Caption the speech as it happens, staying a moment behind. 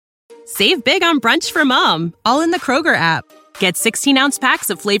Save big on brunch for mom, all in the Kroger app. Get 16-ounce packs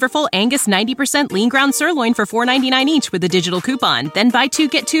of flavorful Angus 90% lean ground sirloin for $4.99 each with a digital coupon. Then buy 2,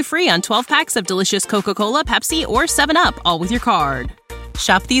 get 2 free on 12 packs of delicious Coca-Cola, Pepsi, or 7-Up, all with your card.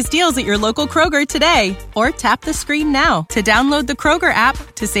 Shop these deals at your local Kroger today, or tap the screen now to download the Kroger app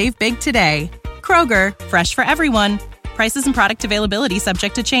to save big today. Kroger, fresh for everyone. Prices and product availability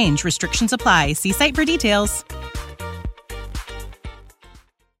subject to change. Restrictions apply. See site for details.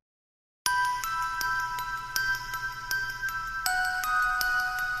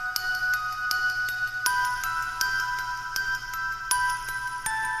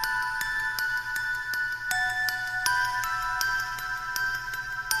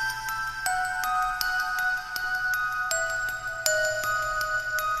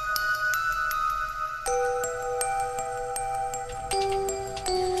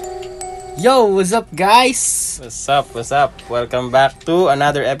 Yo, what's up guys? What's up? Welcome back to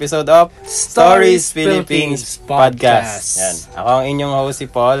another episode of Stories Philippines Podcast. Yan. Ako ang inyong host si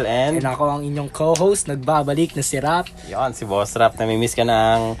Paul and ako ang inyong co-host, nagbabalik na si Rap. Yan, si Boss Rap. Namimiss ka na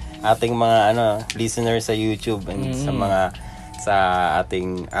ang ating mga listeners sa YouTube and sa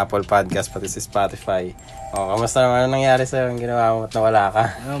ating Apple Podcast pati sa Spotify. Kamusta naman? Anong nangyari sa'yo? Ang ginawa mo at nawala ka?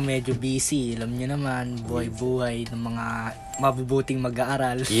 Medyo busy. Alam niyo naman, buhay-buhay ng mga mabubuting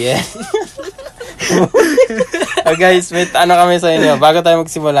mag-aaral. Yeah. Guys, may kami sa inyo. Bago tayo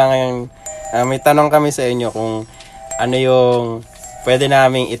magsimula ngayon, may tanong kami sa inyo kung ano yung pwede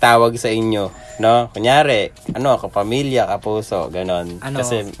naming itawag sa inyo. No? Kunyari, kapamilya, kapuso, ganon.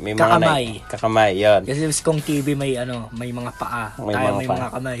 Kasi may mga kakamay, yun. Kasi kung TV may mga paa. May mga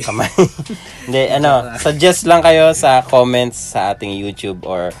kamay. Hindi, suggest lang kayo sa comments sa ating YouTube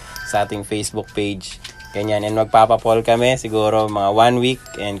or sa ating Facebook page. Ganyan, and magpapapoll kami siguro mga 1 week,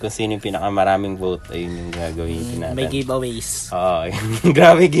 and kung sino yung pinakamaraming vote, ayun yung gagawin natin. May giveaways. Oo,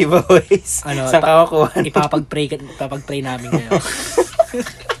 grabe giveaways. Saan ka kukuha? Ipapag-pray namin ngayon.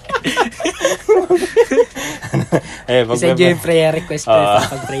 Isa yung prayer request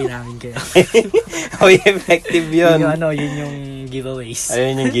pag-pray namin kayo. Effective yun. Yun yung giveaways.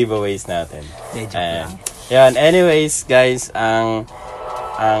 Ayun yung giveaways natin. Yan, anyways guys, ang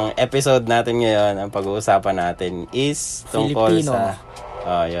episode natin ngayon, ang pag-uusapan natin is tungkol sa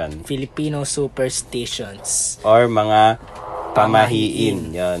Filipino superstitions or mga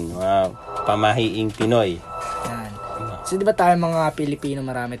pamahiin. Yan, mga pamahiing Pinoy. Yan. So, di ba tayo mga Pilipino,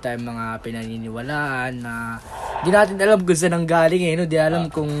 marami tayong mga pinaniniwalaan na di natin alam kung saan ang galing Di alam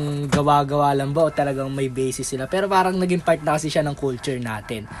kung gawa-gawa lang ba o talagang may basis sila. Pero parang naging part na kasi siya ng culture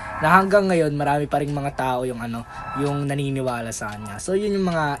natin. Na hanggang ngayon, marami pa ring mga tao yung naniniwala sa kanya. So, yun yung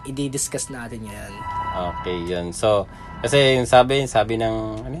mga i-discuss natin ngayon. Okay, yun. So, kasi yung sabi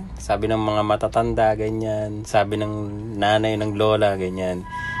ng mga matatanda, ganyan. Sabi ng nanay, ng lola, ganyan.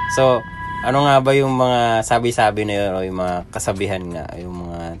 So, ano nga ba yung mga sabi-sabi na yun o yung mga kasabihan nga, yung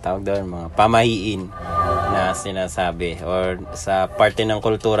mga tawag doon, mga pamahiin na sinasabi or sa parte ng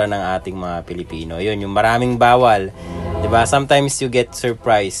kultura ng ating mga Pilipino. Yun, yung maraming bawal. 'Di ba? Sometimes you get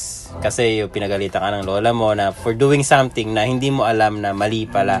surprise kasi yung pinagalitan ka ng lola mo na for doing something na hindi mo alam na mali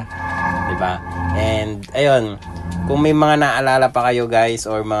pala. 'Di ba? And ayun, kung may mga naalala pa kayo guys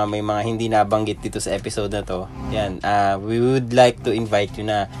or may mga hindi nabanggit dito sa episode na to, yan, we would like to invite you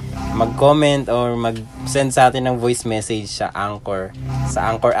na mag-comment or mag-send sa atin ng voice message sa Anchor. Sa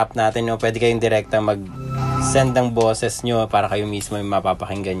Anchor app natin, pwede kayong direkta mag-send ng boses nyo para kayo mismo yung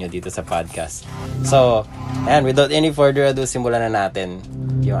mapapakinggan nyo dito sa podcast. So, and without any further ado, simulan na natin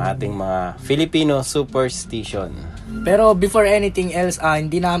yung ating mga Filipino superstition. Pero before anything else,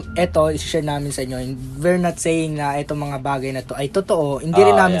 ito i-share namin sa inyo. We're not saying na itong mga bagay na to ay totoo. Hindi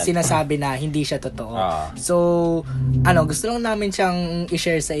rin namin sinasabi na hindi siya totoo. So, gusto lang namin siyang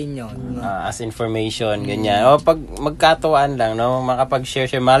i-share sa inyo. As information, ganyan. O pag magkatuwaan lang,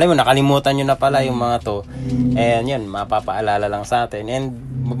 makapag-share. Malay mo, nakalimutan nyo na pala yung mga to. And yun, mapapaalala lang sa atin. And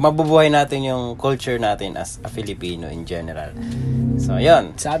mabubuhay natin yung culture natin as a Filipino in general. So,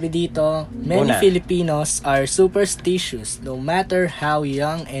 yun. Sabi dito, many Filipinos are superstitious no matter how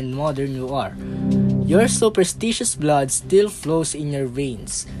young and modern you are. Your superstitious blood still flows in your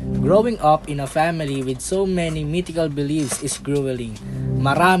veins. Growing up in a family with so many mythical beliefs is grueling.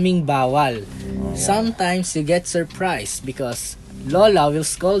 Maraming bawal. Sometimes you get surprised because Lola will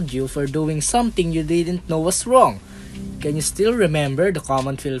scold you for doing something you didn't know was wrong. Can you still remember the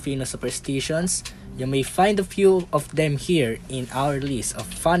common Filipino superstitions? You may find a few of them here in our list of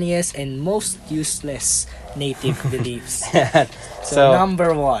funniest and most useless native beliefs. So,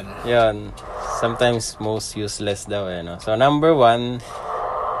 number 1. Yun. Sometimes most useless daw So, number 1,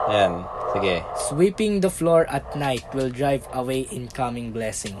 yan. Sige. Sweeping the floor at night will drive away incoming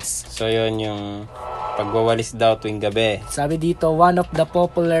blessings. So, yun yung pagwawalis daw tuwing gabi. Sabi dito, one of the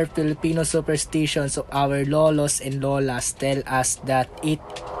popular Filipino superstitions of our lolos and lolas tell us that it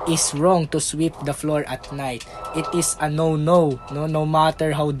is wrong to sweep the floor at night. It is a no-no, no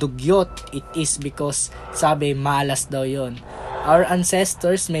matter how dugyot it is, because sabi malas daw yun. Our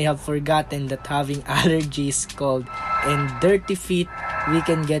ancestors may have forgotten that having allergies, cold, and dirty feet we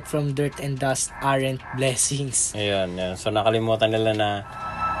can get from dirt and dust aren't blessings. Ayun. So, nakalimutan nila na,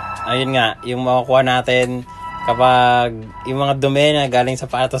 ayun nga, yung makukuha natin kapag yung mga dumi na galing sa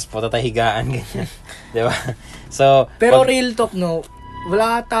patos, puto tayo higaan, ganyan. Diba? So, pero real talk, no,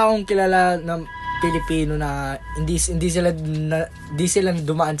 wala taong kilala na Pilipino na hindi sila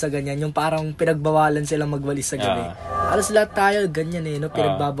dumaan sa ganyan, yung parang pinagbawalan sila magwalis sa gabi. Halos lahat tayo ganyan no,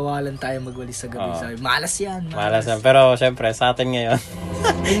 pinagbabawalan tayo magwalis sa gabi. Sabi, malas yan. Pero syempre sa atin ngayon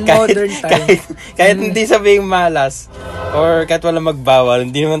in modern time kahit hindi sabihing malas or kahit wala magbawal,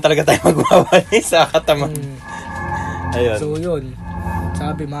 hindi naman talaga tayo magwawalis sa katama. Ayun. So yun,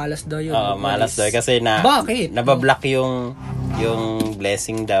 sabi malas daw yun. Malas daw kasi bakit? Nabablock yung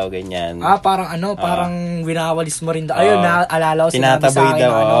blessing daw, ganyan. Parang parang winawalis mo rin daw. Ayun, naalala ko sinabi sa akin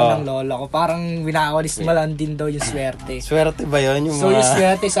ng lola ko. Parang winawalis mo lang din daw yung swerte. Swerte ba yun? Yung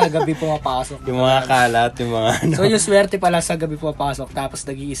swerte sa gabi pumapasok. Yung mga kalat, yung mga So yung swerte pala sa gabi pumapasok, tapos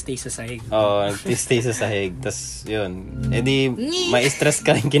nag-i-stay sa sahig. Nag-i-stay sa sahig. Tapos yun. Di ma-stress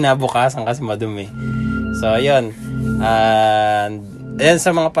ka rin kinabukasan kasi madumi. So yun. Ayan,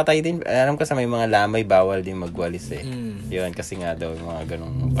 sa mga patay din, alam ko sa may mga lamay, bawal din magwalis Yun, kasi nga daw, yung mga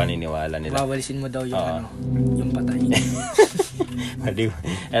ganong paniniwala nila. Wawalisin mo daw yung yung patay. Maliw.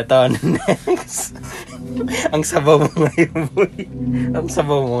 Eto, next. Ang sabaw mo ngayon, boy. Ang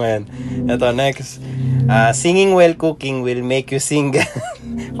sabaw mo ngayon. Eto, next. Singing while cooking will make you single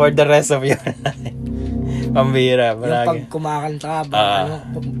for the rest of your life. Pambira. Yung pag kumakanta,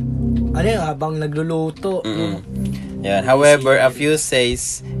 habang nagluluto. Yan. However, a few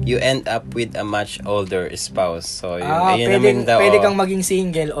says you end up with a much older spouse. So, yun pwede kang maging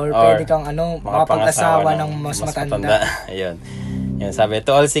single or pwede kang makapag-asawa ng mas matanda. Ayun. Yan, sabi, to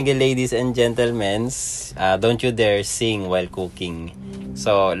all single ladies and gentlemen, don't you dare sing while cooking.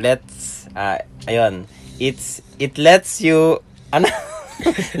 So, it lets you,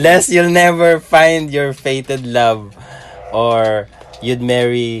 lest you'll never find your fated love or you'd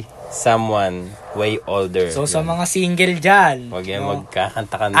marry someone way older. So, sa mga single dyan, huwag yan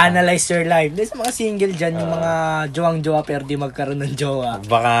magkakanta-kanta. Analyze your life. There's mga single dyan, yung mga jowang-jowa pero di magkaroon ng jowa.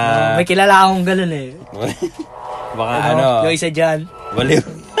 Baka may kilala akong ganun baka yung isa dyan. Baliw.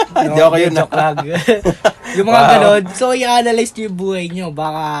 Hindi ako yun yung mga ganun. So, i-analyze nyo yung buhay nyo.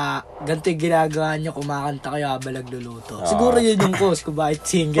 Baka ganito yung ginagawa nyo, kumakanta kayo habang nagluluto. Siguro yun yung cause kung bakit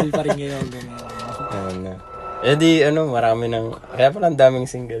single pa rin ngayon. Marami kaya pala ang daming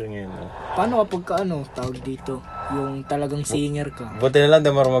single ngayon. Paano kapag tawag dito, yung talagang singer ka? Buti na lang,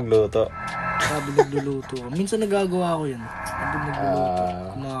 di marunong magluto. Sabi nagluluto. Minsan nagagawa ko yun. Sabi nagluluto,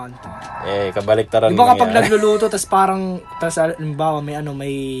 kumakanta. Kabaliktaran. Diba kapag nagluluto, tas halimbawa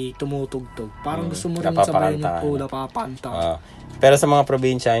may tumutugtog. Parang gusto mo rin sabayan ng napapanta. Pero sa mga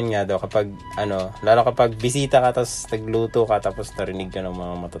probinsya nga daw, kapag lalo kapag bisita ka tapos nagluto ka tapos narinig ka ng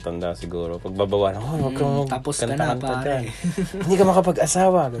mga matatanda siguro, pagbabawan, wag kang tapos ka na, pare. Hindi ka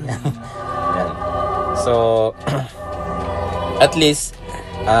makapag-asawa. Ganyan. So, at least,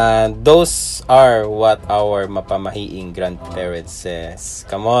 those are what our mapamahiing grandparents says.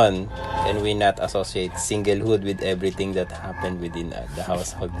 Come on, and we not associate singlehood with everything that happened within the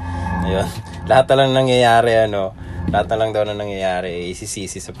household. Ayun. Lahat na lang nangyayari, lahat na lang daw na nangyayari,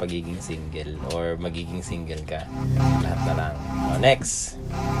 isisisi sa pagiging single or magiging single ka. Lahat na lang. Next.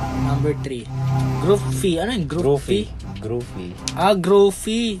 Number 3. Groupie. Ano yung groupie? Groupie.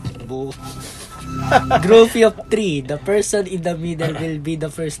 Groupie. Groupie of 3. The person in the middle will be the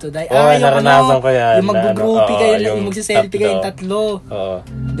first to die. Naranasan ko yan. Yung mag-groupie kayo, yung magsiselfie kayo yung tatlo.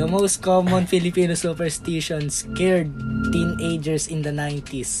 The most common Filipino superstition scared teenagers in the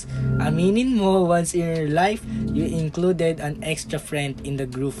 90s. Aminin mo, once in your life, you included an extra friend in the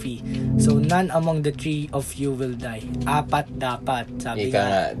groupie. So, none among the 3 of you will die. 4 dapat, sabi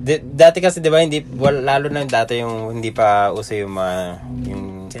nga. Dati kasi, di ba, lalo na dati yung hindi pa uso yung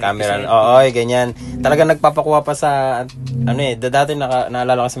camera. Ganyan. Talagang nagpapakuha pa sa, dati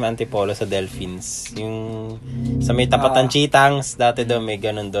naalala kasi may antipolo sa Delphins. Yung, sa may tapatan Chitangs, dati daw may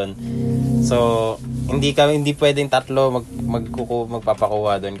ganun doon. So, hindi pwedeng 3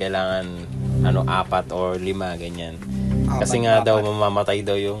 magpapakuha doon. Kailangan, 4 or 5, ganyan. Kasi nga daw, mamamatay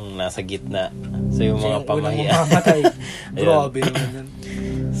daw yung nasa gitna. So, yung mga pamahiya. Mamamatay. Grabe naman yan.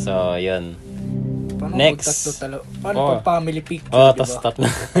 So, yun. Paano Next. Paano pag family picture, Tas tatlo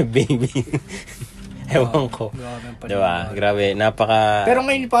baby. Ewan ko. Diba? Grabe, napaka... Pero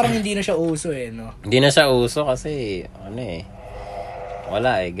ngayon parang hindi na siya uso no? Hindi na siya uso kasi,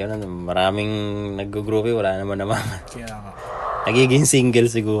 wala ganun. Maraming nag-groupie, wala naman naman. Kaya nga. Nagiging single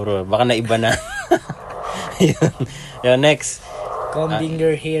siguro. Baka na iba na. Yun, next. Combing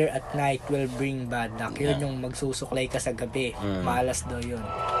your hair at night will bring bad luck. Yun yung magsusuklay ka sa gabi. Malas daw yun.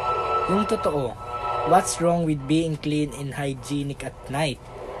 Yung totoo, what's wrong with being clean and hygienic at night?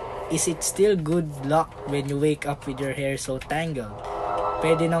 Is it still good luck when you wake up with your hair so tangled?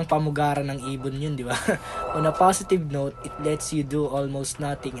 Pwede nang pamugaran ng ibon yun, di ba? On a positive note, it lets you do almost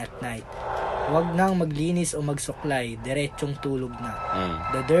nothing at night. Huwag nang maglinis o magsuklay, diretsyong tulog na.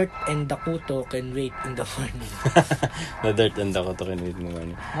 The dirt and the kuto can wait in the morning. The dirt and the kuto can wait in the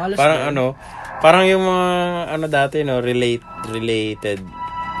morning. Malas parang na. Parang yung mga dati related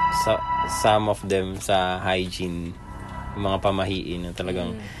sa some of them sa hygiene, yung mga pamahiin na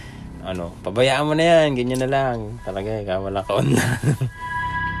talagang pabayaan mo na yan, ganyan na lang. Talaga, wala ka on na.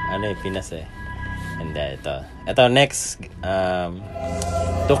 Pinas And ito next,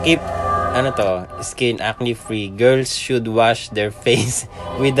 to keep skin acne free, girls should wash their face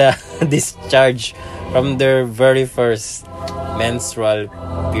with a discharge from their very first menstrual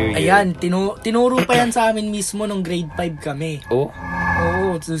period. Ayan, tinuro pa yan sa amin mismo nung grade 5 kami. Oo,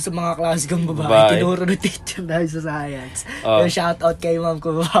 sa mga klase kong babae, tinuro na teacher dahil sa science. Yung shoutout kay ma'am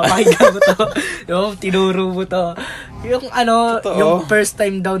ko, pakinggan mo to. Yung tinuro mo to. Yung yung first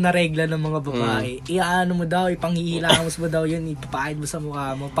time daw na regla ng mga babae, mo daw, ipanghihilamos mo daw yun, ipapahid mo sa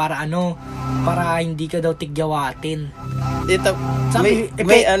mukha mo, para hindi ka daw tigyawatin. Ito,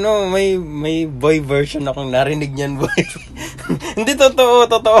 may boy version akong narinig niyan, boy. Hindi totoo.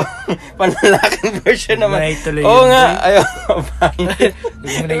 Panalakan version naman. Oo nga, ayaw.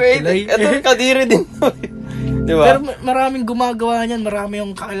 Ito kadiri din. Diba? Pero maraming gumagawa niyan, marami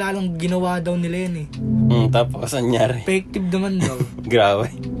yung kakilalang ginawa daw nila yan Tapos anyari? Effective naman daw. Grabe.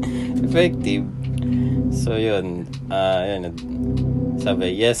 Effective. So yun,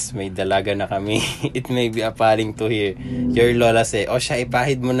 sabi, yes, may dalaga na kami. It may be appalling to hear your lola say, siya,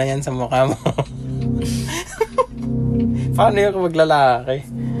 ipahid mo na yan sa mukha mo. Paano yun kung maglalaki?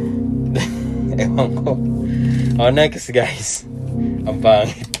 Ewan ko. Next guys. Ang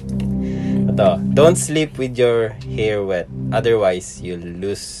pangit. Ito, don't sleep with your hair wet. Otherwise, you'll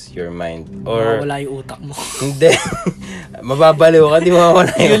lose your mind. Or mawawala yung utak mo. Hindi. Mababaliw ka, di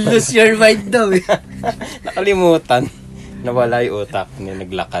mawawala You'll lose your mind daw Nakalimutan. Nawala yung utak ni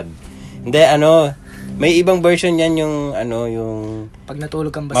naglakad. Hindi, may ibang version yan yung pag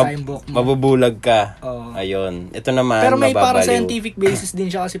natulog kang basa yung buhok mo. Mabubulag ka. Ayun. Ito naman, pero may mababaliw. parang scientific basis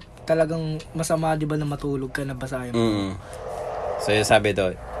din siya kasi talagang masama, di ba, na matulog ka na basa yung buhok. So, yung sabi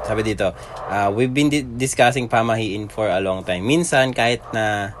dito, we've been discussing pamahiin for a long time. Minsan, kahit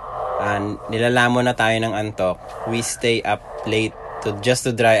na nilalamon na tayo ng antok, we stay up late just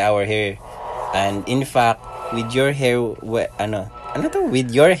to dry our hair. And in fact, with your hair wet, with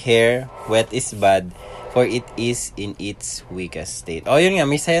your hair wet is bad, for it is in its weakest state. Yun nga,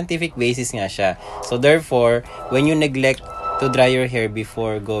 may scientific basis nga siya. So therefore, when you neglect to dry your hair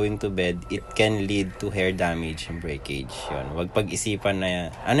before going to bed, it can lead to hair damage and breakage. Yun, wag pag-isipan na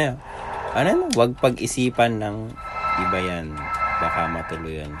yan. Wag pag-isipan ng iba yan. Baka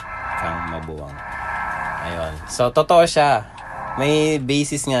matuluyan kang mabuwang. Ayun. So totoo siya. May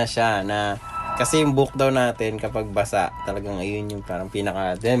basis nga siya na kasi yung buhok daw natin kapag basa, talagang ayun yung parang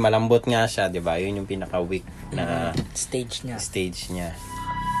malambot nga siya, 'di ba? Ayun yung pinaka-weak na stage niya.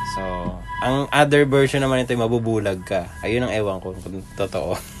 So, ang other version naman ito, mabubulag ka. Ayun ang ewan ko kung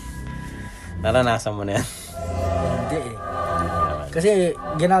totoo. Naranasan mo na yan? Hindi Kasi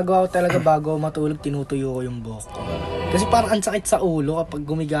ginagawa ko talaga bago matulog, tinutuyo ko yung buhok ko. Kasi parang ang sakit sa ulo kapag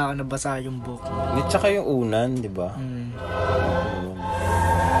gumiga ka na basa yung buhok mo. Tsaka yung unan, 'di ba?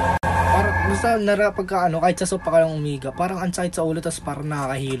 Basta kahit sa sopa ka lang umiga, parang ang sakit sa ulo, tapos parang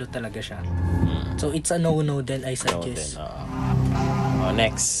nakakahilo talaga siya. So it's a no-no then, I suggest.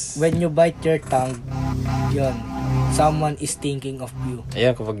 Next. When you bite your tongue, yun, someone is thinking of you.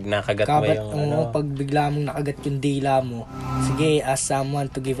 Ayun, kapag nakagat mo yung pag bigla mong nakagat yung dila mo, sige, ask someone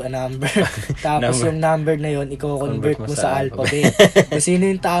to give a number. Tapos yung number na yun, i-convert mo sa alphabet. Kung sino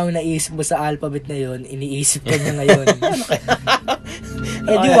yung taong naisip mo sa alphabet na yun, iniisip ka niya ngayon.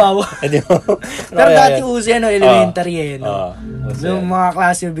 Di wow. Pero dati uso yan, elementary yung mga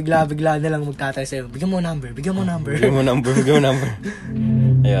klase, bigla-bigla na lang magtatay sa'yo, bigyan mo number.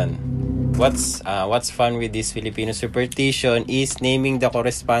 Ayun. What's fun with this Filipino superstition is naming the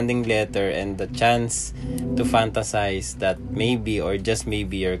corresponding letter and the chance to fantasize that maybe or just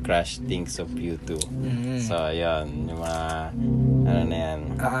maybe your crush thinks of you too. So, ayun. Yung mga, ano na yan.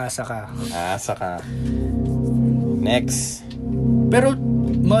 Aasa ka. Next. Pero,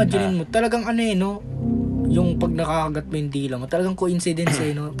 imagine mo, talagang ano no? Yung pag nakakagat mo yung dila mo, talagang coincidence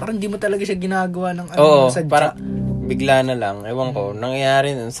no? Parang di mo talaga siya ginagawa ng sadya. Parang bigla na lang. Ewan ko,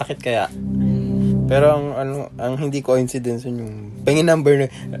 nangyayari, sakit kaya. Pero ang hindi coincidence yun yung pengin number na,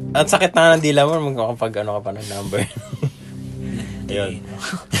 ang sakit na ng dila mo, magkakapag ka pa ng number. Ayun.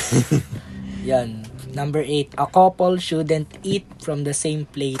 Yan. Number 8, a couple shouldn't eat from the same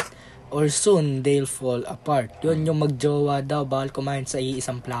plate or soon they'll fall apart. Yun yung magjowa daw, bawal kumain sa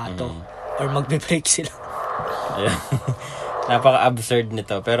iisang plato or magbe-break sila. Ayun. Napaka-absurd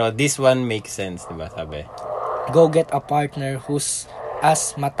nito. Pero this one makes sense, diba? Sabi. Go get a partner who's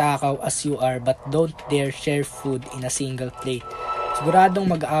as matakaw as you are but don't dare share food in a single plate. Siguradong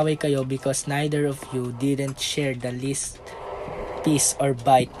mag-aaway kayo because neither of you didn't share the least piece or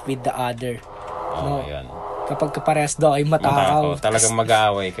bite with the other. Yan. Kapag kaparehas daw ay matakaw. Talagang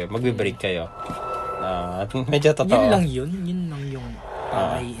mag-aaway kayo. Magbe-break kayo. At medyo totoo. Yun lang yung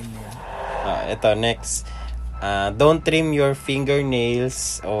pamahiin na yan. Ito, next. Don't trim your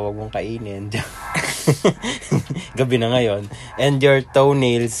fingernails o wag mong kainin. Gabi na ngayon. And your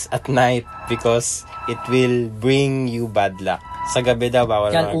toenails at night because it will bring you bad luck. Sa gabi daw, bawal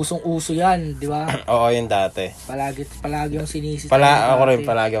yan, usong-uso yan, di ba? Oo, yun dati. Palagi yung sinisita. Ako rin,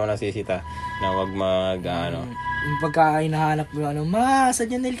 palagi ako nasisita na wag yung pagka hinahanap mo, saan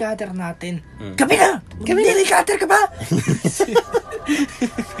yung nail cutter natin? Gabi na! Nail cutter ka ba?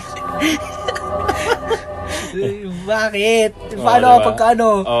 Bakit? Paano pagka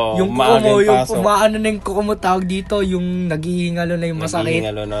yung kuko mo, yung pumaano na yung kuko mo, tawag dito, yung naghihingalo na yung masakit.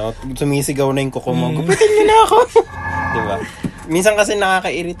 Naghihingalo na, sumisigaw na yung kuko mo. Gupitin niyo na ako! Diba? Minsan kasi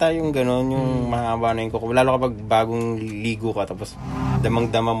nakakairita yung gano'n, yung mahaba na yung kuko. Lalo kapag bagong ligo ka, tapos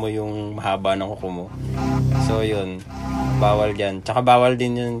damang-dama mo yung mahaba ng kuko mo. So, yun. Bawal yan. Tsaka bawal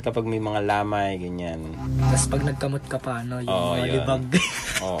din yun kapag may mga lamay, ganyan. Tapos pag nagkamot ka pa, yung libag.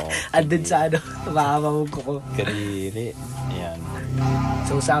 Oo. Andun sa mahaba mong kuko. Kariri. Ayan.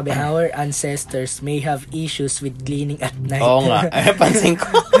 So, sabi, our ancestors may have issues with cleaning at night. Oo nga. Pansin ko.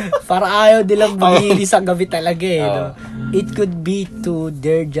 Para ayaw nilang maglinis sa gabi talaga no? It could be too,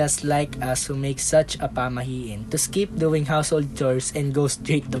 they're just like us who make such a pamahiin to skip doing household chores and go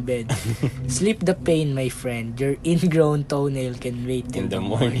straight to bed. Sleep the pain, my friend. Your ingrown toenail can wait till the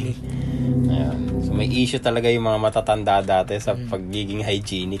morning. Ayan. So may issue talaga yung mga matatanda dati sa pagiging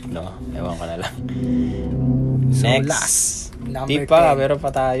hygienic, no? Ewan ko na lang. So next. last. Di pa, pero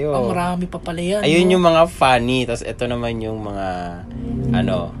pa tayo. Marami pa pala yan. Ayun yung mga funny. Tapos ito naman yung mga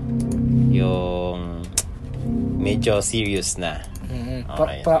yung medyo serious na.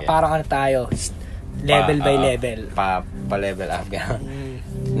 Okay, parang tayo. Level by level. Pa-level up.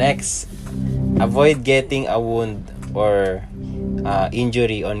 Next, avoid getting a wound or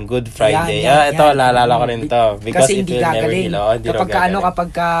injury on Good Friday. Ito, lalala ko rin to. Because kasi it will never heal.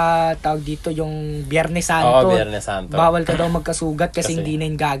 Kapag tawag dito yung Biyernes Santo. Biyernes Santo. Bawal ka daw magkasugat kasi hindi na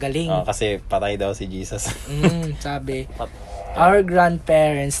yung gagaling. Kasi patay daw si Jesus. Sabi. Our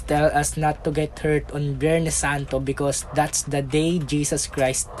grandparents tell us not to get hurt on Biyernes Santo because that's the day Jesus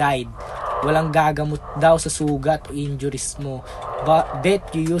Christ died. Walang gagamot daw sa sugat o injuries mo. But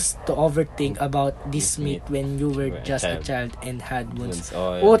bet you used to overthink about this myth when you were just a child and had wounds.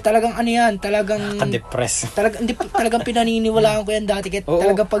 Talagang yan, talagang ka-depress. Talagang pinaniniwalaan ko yan dati.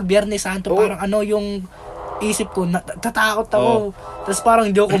 Talagang pag Biyernes Santo, parang yung isip ko, tatakot ako. Tapos parang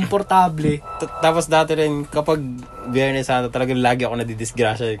hindi ako komportable. Tapos dati rin, kapag Biyernes Santo, talagang lagi ako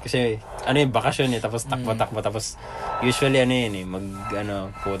nadidisgrasya. Kasi, bakasyon tapos takbo-takbo. Tapos, usually,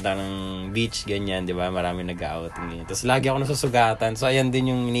 punta ng beach, ganyan, di ba? Marami nag-outing. Tapos, lagi ako nasusugatan. So, ayan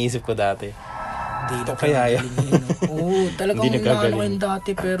din yung iniisip ko dati. Hindi kaya yan. Talagang naano ko yun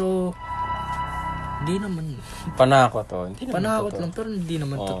dati, pero hindi naman. Panakot lang, pero hindi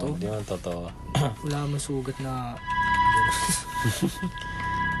naman totoo. Hindi naman totoo. Wala masugat na.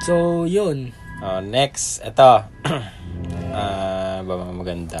 So, yun. Next, ito.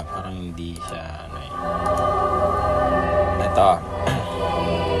 Maganda. Parang hindi siya, Ito.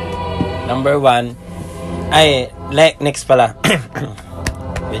 Number 1. Next pala.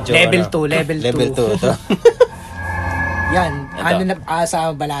 Medyo, level 2. Level 2 ito. Yan,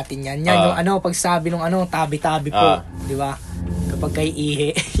 sa balatin yan. Yan yung pagsabi nung tabi-tabi po, di ba? Kapag kay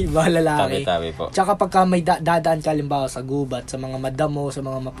ihi, iba lalaki. Tabi-tabi po. Tsaka pagka may dadaan ka limbawa sa gubat, sa mga madamo, sa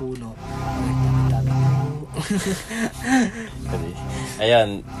mga mapuno. Tabi-tabi po.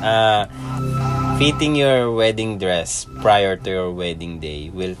 Ayun, fitting your wedding dress prior to your wedding day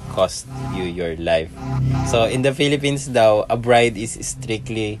will cost you your life. So, in the Philippines daw, a bride is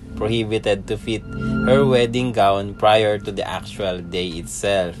strictly prohibited to fit her wedding gown prior to the actual day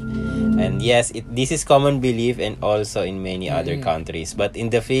itself. And yes, this is common belief and also in many other countries. But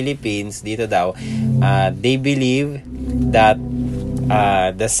in the Philippines, dito daw, they believe that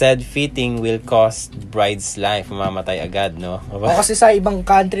the said fitting will cost bride's life. Mamamatay agad, no? O kasi sa ibang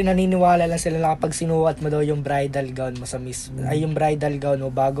country, naniniwala lang sila na kapag sinuot mo daw yung bridal gown mo yung bridal gown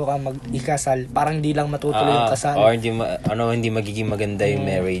mo bago ka ikasal, parang hindi lang matutuloy yung kasal. Or hindi magiging maganda yung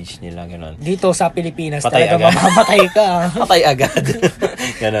marriage nila, ganun. Dito sa Pilipinas, patay talaga agad. mamamatay ka. Patay agad.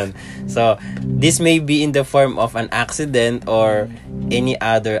 Ganun. So, this may be in the form of an accident or any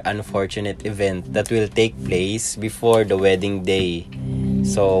other unfortunate event that will take place before the wedding day.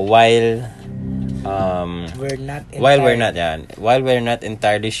 So, while we're not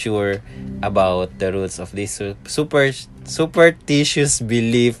entirely sure about the roots of this superstitious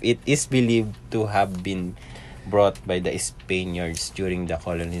belief, it is believed to have been brought by the Spaniards during the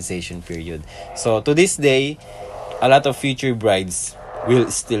colonization period. So to this day, a lot of future brides will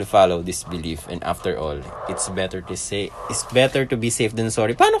still follow this belief, and after all, it's better to be safe than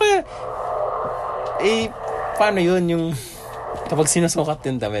sorry. Paano yun yung kapag sinusukat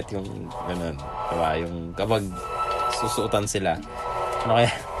yung damit, yung ganun, diba? Yung kapag susuotan sila, ano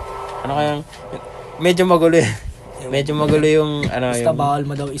kaya medyo magulo yung basta bawal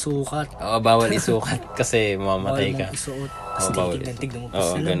mo daw isukat. Oo, bawal isukat kasi mamamatay ka. Bawal mong isuot. Bawal. Tignan mo pa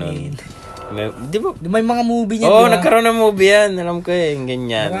Oo, ganun. Di ba? May mga movie niya, Oo, nagkaroon ng movie yan. Alam ko yung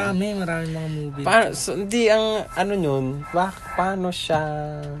ganyan. Marami mga movie. Hindi ang yun, paano siya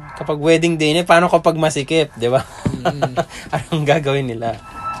kapag wedding day niya, paano kapag masikip, di ba? Anong gagawin nila?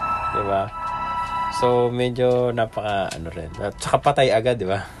 Di ba? So, medyo rin. Tsaka patay agad, di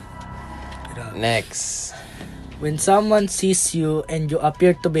ba? Next. When someone sees you and you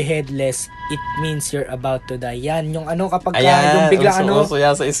appear to be headless, it means you're about to die. Yan, yung kapag yung bigla uso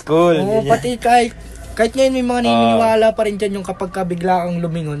yan sa school. Oo, pati kahit ngayon may mga naniniwala pa rin dyan yung kapag bigla kang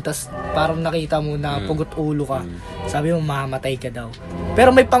lumingon, tas parang nakita mo na pugot ulo ka. Sabi mo, mamamatay ka daw.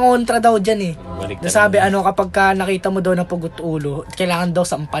 Pero may pangontra daw dyan Nasabi, kapag nakita mo daw na pugot ulo, kailangan daw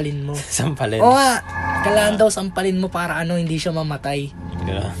sampalin mo. Sampalin? Oo nga, kailangan daw sampalin mo para hindi siya mamatay.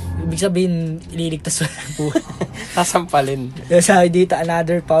 Ibig sabihin, ililigtas mo ng buhay. Sasampalin. Sabi dito,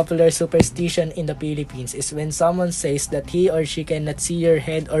 another popular superstition in the Philippines is when someone says that he or she cannot see your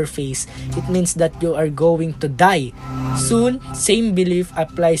head or face, it means that you are going to die. Soon, same belief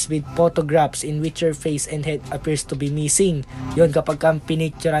applies with photographs in which your face and head appears to be missing. Yun, kapag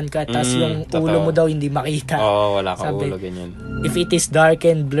pinicturean ka, tas yung ulo mo daw hindi makita. Oo, wala kang ulo, ganyan. If it is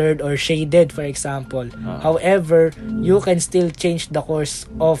darkened, blurred, or shaded, for example. However, you can still change the course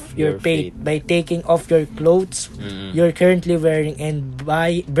of your fate by taking off your clothes you're currently wearing and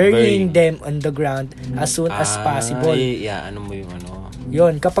by burying them on the ground as soon as possible.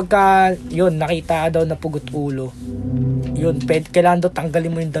 Yun, kapag nakita daw na pugot ulo, yun, kailangan daw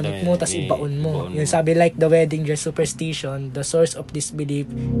tanggalin mo yung damit mo, tas ibaon mo. Yun, sabi, like the wedding dress superstition, the source of this belief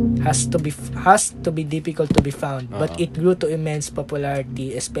has to be difficult to be found, but it grew to immense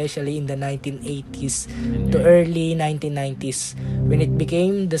popularity, especially in the 1980s to early 1990s, when it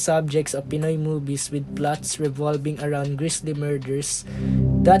became the subjects of Pinoy movies with plots revolving around grisly murders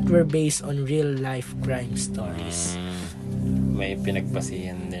that were based on real-life crime stories. May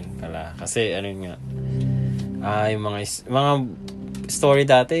pinagbasihan din pala. Kasi yung mga story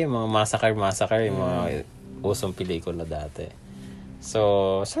dati, yung mga massacre, yung mga usong pelikula dati.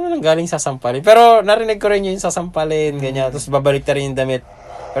 So, saan nang galing sasampalin? Pero narinig ko rin yung sasampalin, ganyan. Tapos babalik na rin yung damit.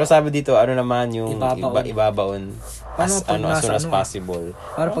 Pero sabi dito, naman yung ibabaon as soon as possible.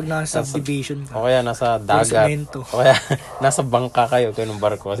 Para pag nasa subdivision ka. O kaya nasa dagat. O kaya nasa bangka kayo, kaya ng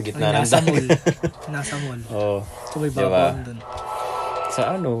barko sa gitna ng dagat. Nasa mall. Oo. So may babaon dun.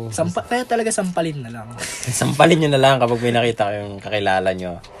 Kaya talaga sampalin na lang. Sampalin nyo na lang kapag may nakita kayong kakilala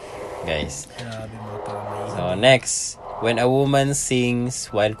nyo. Guys. Grabe mga pamay. So, next. When a woman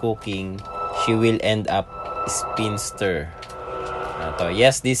sings while cooking, she will end up spinster.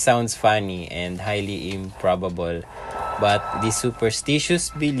 Yes, this sounds funny and highly improbable, but this superstitious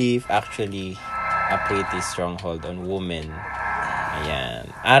belief actually a pretty stronghold on women. Ayan.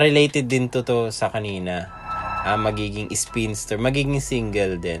 Related din to sa kanina. Magiging spinster, magiging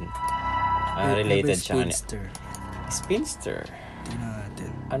single din. Related siya kanina. Spinster.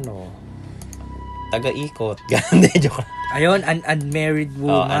 Taga-ikot. Ganda, joke. Ayun, unmarried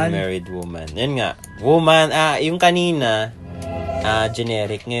woman. Unmarried woman. Yan nga. Woman, yung kanina,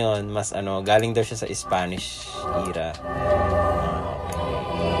 generic. Ngayon, mas galing daw siya sa Spanish era.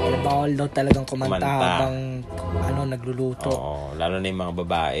 Bawal daw talagang kumanta habang nagluluto. Oo, lalo na yung mga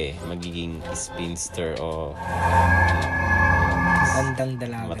babae, magiging spinster o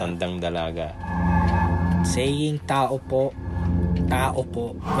matandang dalaga. Saying tao po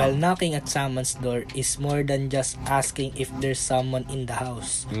while knocking at someone's door is more than just asking if there's someone in the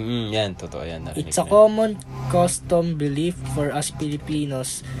house. Yan, totoo yan. It's a common custom belief for us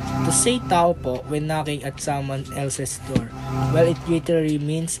Filipinos to say tao po when knocking at someone else's door. Well, it literally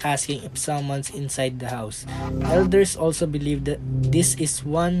means asking if someone's inside the house. Elders also believe that this is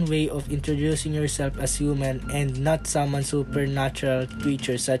one way of introducing yourself as human and not someone supernatural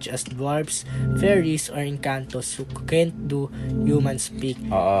creature such as dwarves, fairies, or encantos who can't do human speak.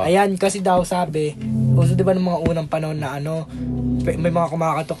 Ayan, kasi daw sabi, also diba ng mga unang panahon na may mga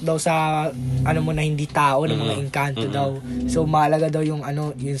kumakatok daw sa mo na hindi tao, ng mga encanto daw. So mahalaga daw yung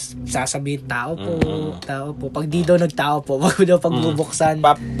yung sasabihin tao po. Pag di daw nagtao po, wag daw pagbubuksan.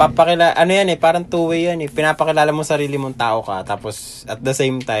 Yan parang two-way yan pinapakilala mo sarili mong tao ka, tapos at the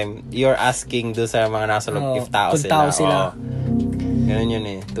same time you're asking do sa mga nasa loob if tao sila. Ganun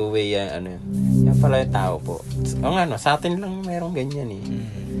yun two-way yan yan pala yung tao po. Sa atin lang merong ganyan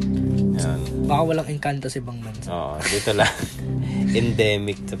Yan. Baka walang engkanto sa ibang bansa. Dito lang.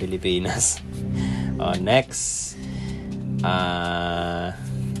 Endemic sa Pilipinas. Next.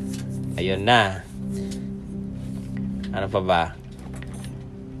 Ayun na. Ano pa ba?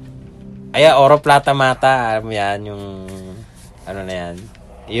 Oro plata mata. Yan yung na yan.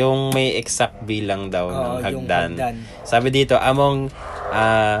 Yung may exact bilang daw ng hagdan. Sabi dito,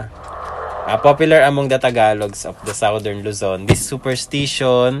 popular among the Tagalogs of the Southern Luzon, this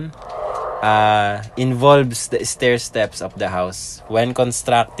superstition involves the stair steps of the house. When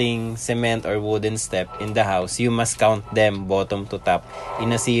constructing cement or wooden step in the house, you must count them bottom to top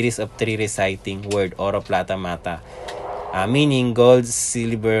in a series of 3 reciting word oro plata mata, meaning gold,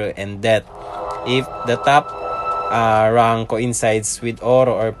 silver, and death. If the top rung coincides with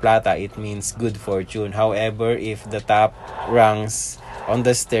oro or plata, it means good fortune. However, if the top rungs on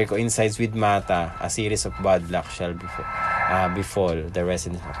the stair coincides with mata, a series of bad luck shall befall the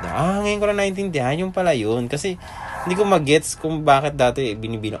residents of the... ngayon ko lang naintindihan yung pala yun. Kasi hindi ko mag-gets kung bakit dati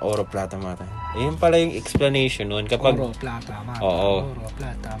binibina oro, plata, mata. Yun pala yung explanation nun. Kapag oro, plata, mata. Oo. Oro,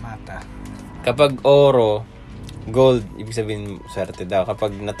 plata, mata. Kapag oro, gold, ibig sabihin swerte daw.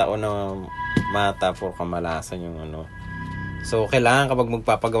 Kapag nataon na mata, for kamalasan yung So, kailangan kapag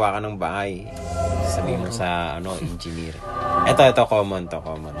magpapagawa ka ng bahay, sabihin mo sa engineer. Ito common.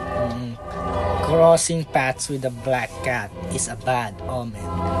 Crossing paths with a black cat is a bad omen.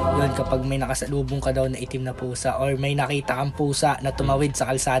 Yun, kapag may nakasalubong ka daw na itim na pusa or may nakita kang pusa na tumawid sa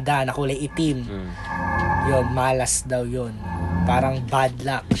kalsada na kulay itim, yun, malas daw yun. Parang bad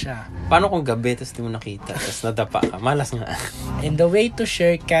luck siya. Paano kung gabi tapos di mo nakita tapos nadapa ka? Malas nga. And the way to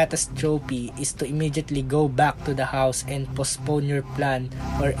share catastrophe is to immediately go back to the house and postpone your plan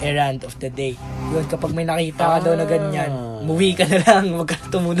or errand of the day. Yun, kapag may nakita ka daw na ganyan, umuwi ka na lang, wag ka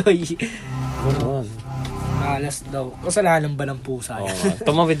tumuloy. Ganoon. Malas daw. Kasalanan ba ng pusa yan?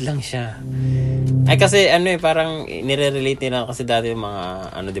 Tumawid lang siya. Kasi parang nire-relate nila kasi dati yung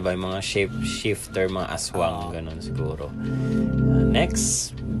mga diba, yung mga shifter, mga aswang, ganun siguro.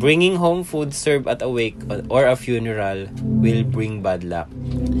 Next, bringing home food served at a wake or a funeral will bring bad luck.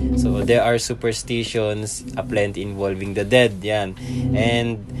 So there are superstitions aplenty involving the dead, yan.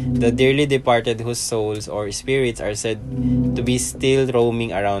 And the dearly departed whose souls or spirits are said to be still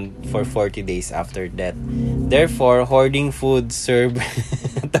roaming around for 40 days after death. Therefore, hoarding food served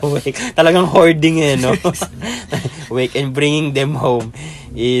at a wake, talagang hoarding no? Wake and bringing them home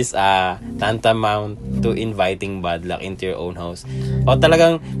is tantamount to inviting bad luck into your own house. O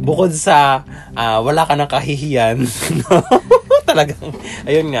talagang bukod sa wala ka nang kahihiyan, no? Talagang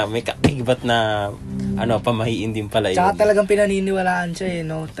ayun nga, may kakibat na pamahiin din pala yun. Tsaka talagang pinaniniwalaan siya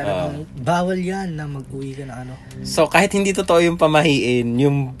no? Talagang bawal yan na mag-uwi ka na So kahit hindi totoo yung pamahiin,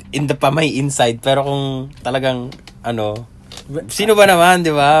 yung in the pamahiin side, pero kung talagang sino ba naman,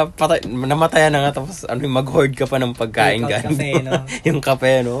 di ba? Namatayan na nga, tapos mag-hoard ka pa ng pagkain. Kape, no? Yung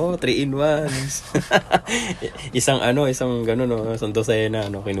kape, 3-in-1s. isang gano'n, isang dosena,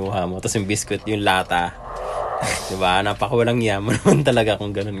 kinuha mo. Tapos yung biscuit, yung lata. Di ba? Napakawalang yaman naman talaga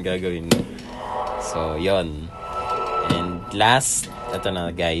kung gano'n gagawin mo. So, yon. And last, ito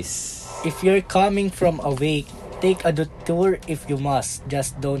na guys. If you're coming from a wake, take a detour if you must.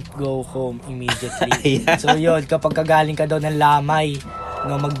 Just don't go home immediately. Yeah. So yun, kapag kagaling ka daw ng lamay,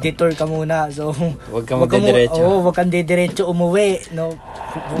 mag-detour ka muna. So wag kang didiretso. Wag kang didiretso umuwi.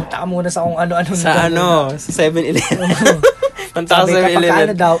 Pupunta ka muna sa kung ano-ano. Sa sa 7-Eleven. Punta ka Sabi, sa kapag 7-Eleven.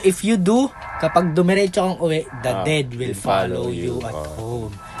 ano daw, if you do, kapag dumiretso kang uwi, the dead will follow you at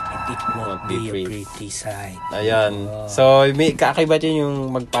home. And it won't be a pretty sight. Ayan. So, may kakaiba din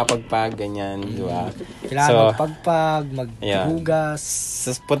yung magpapagpag, ganyan, di ba? Kailangan magpagpag, maghugas.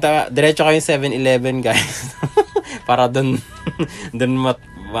 So, diretso kayo 7-Eleven, guys. Para doon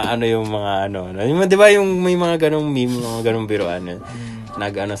ano yung mga ano. Di ba yung may mga ganong meme, mga ganong biroan.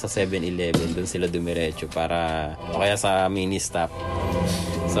 Nag-ano sa 7-Eleven, doon sila dumiretso para, o kaya sa mini stop.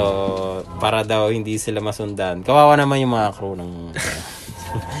 So, para daw hindi sila masundan. Kawawa naman yung mga crew ng...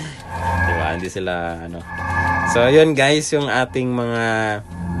 diba? Hindi sila, ano. So, yun guys, yung ating mga...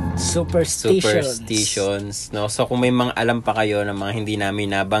 Superstitions. No? So, kung may mga alam pa kayo na mga hindi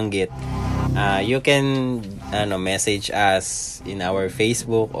namin nabanggit, you can message us in our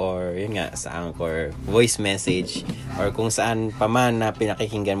Facebook or yun nga sa Anchor voice message or kung saan pa man na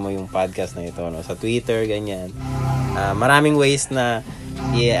pinakikinggan mo yung podcast na ito, no, sa Twitter, ganyan. Maraming ways na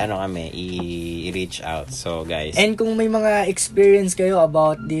i-reach out. So guys, and kung may mga experience kayo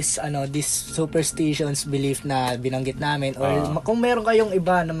about this superstitions belief na binanggit namin or kung meron kayong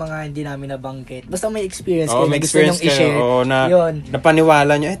iba na mga hindi namin nabanggit, basta may experience kayo na gusto nyong i-share, yun,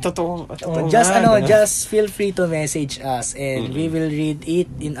 napaniwala nyo, totoo just feel free to message us and we will read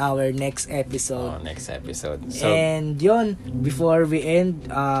it in our next episode. So, and yun, before we end,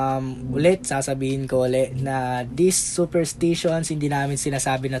 ulit sasabihin ko ulit na these superstitions hindi namin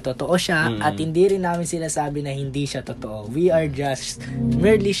sinasabi na totoo siya at hindi rin namin sinasabi na hindi siya totoo. We are just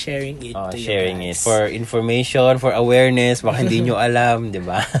merely sharing it to sharing you guys. It for information, for awareness, baka hindi nyo alam, 'di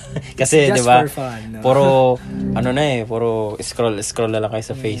ba? Kasi 'di ba? Puro puro scroll na lang kayo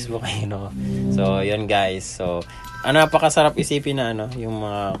sa Facebook, So, yun guys. So, napakasarap isipin na yung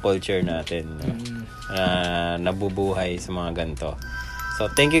mga culture natin nabubuhay sa mga ganito. So,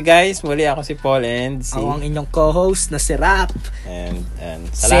 thank you guys. Muli ako si Paul and ako ang inyong co-host na si Rap. And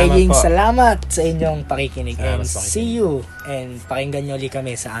salamat po. Salamat sa inyong pakikinig. And see you. And pakinggan nyo ulit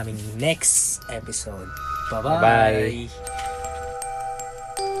kami sa aming next episode. Bye-bye. Bye.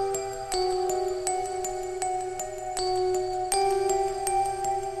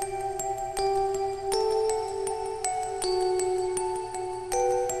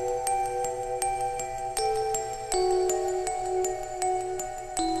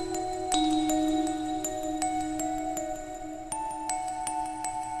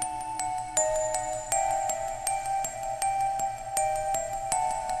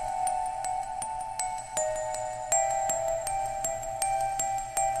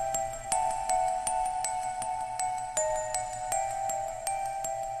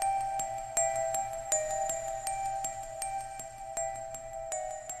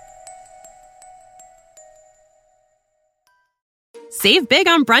 Save big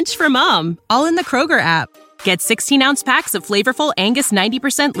on brunch for mom, all in the Kroger app. Get 16-ounce packs of flavorful Angus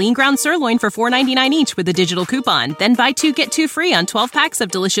 90% lean ground sirloin for $4.99 each with a digital coupon. Then buy 2, get 2 free on 12 packs of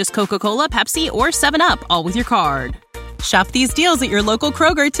delicious Coca-Cola, Pepsi, or 7-Up, all with your card. Shop these deals at your local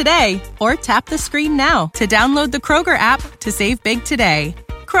Kroger today, or tap the screen now to download the Kroger app to save big today.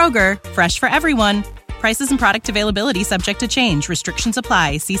 Kroger, fresh for everyone. Prices and product availability subject to change. Restrictions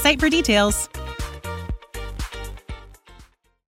apply. See site for details.